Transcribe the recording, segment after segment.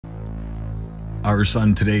Our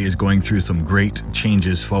sun today is going through some great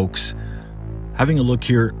changes, folks. Having a look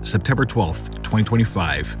here, September 12th,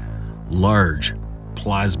 2025, large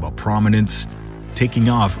plasma prominence taking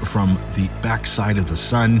off from the backside of the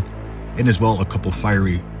sun, and as well a couple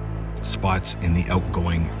fiery spots in the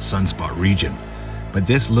outgoing sunspot region. But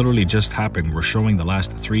this literally just happened. We're showing the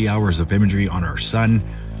last 3 hours of imagery on our sun.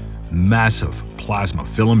 Massive plasma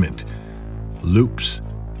filament loops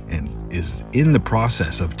and is in the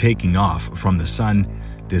process of taking off from the sun.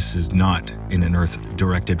 This is not in an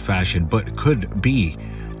Earth-directed fashion, but could be,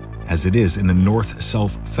 as it is, in a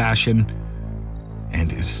north-south fashion,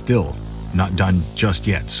 and is still not done just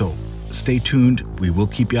yet. So stay tuned. We will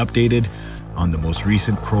keep you updated on the most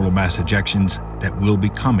recent coronal mass ejections that will be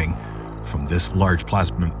coming from this large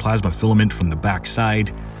plasma filament from the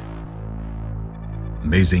backside.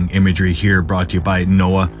 Amazing imagery here, brought to you by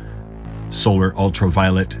NOAA Solar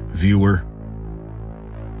Ultraviolet Viewer.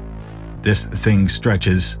 This thing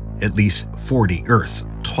stretches at least 40 Earths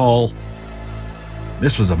tall.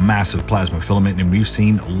 This was a massive plasma filament, and we've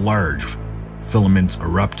seen large filaments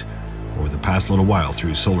erupt over the past little while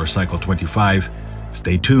through solar cycle 25.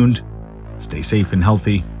 Stay tuned, stay safe and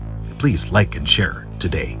healthy. Please like and share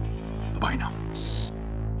today. Bye now.